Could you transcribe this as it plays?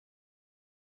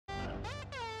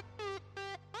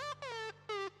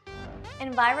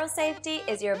EnviroSafety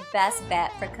is your best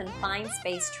bet for confined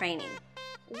space training.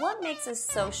 What makes us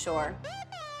so sure?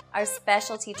 Our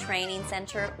specialty training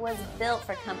center was built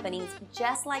for companies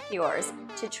just like yours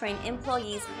to train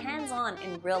employees hands-on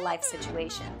in real-life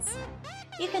situations.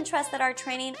 You can trust that our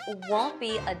training won't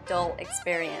be a dull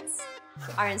experience.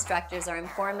 Our instructors are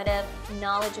informative,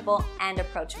 knowledgeable, and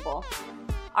approachable.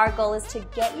 Our goal is to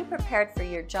get you prepared for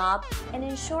your job and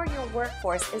ensure your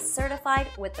workforce is certified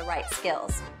with the right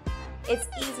skills. It's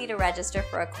easy to register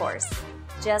for a course.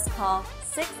 Just call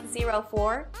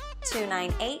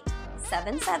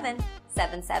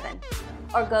 604-298-7777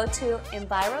 or go to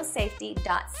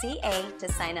EnviroSafety.ca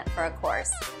to sign up for a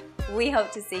course. We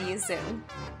hope to see you soon.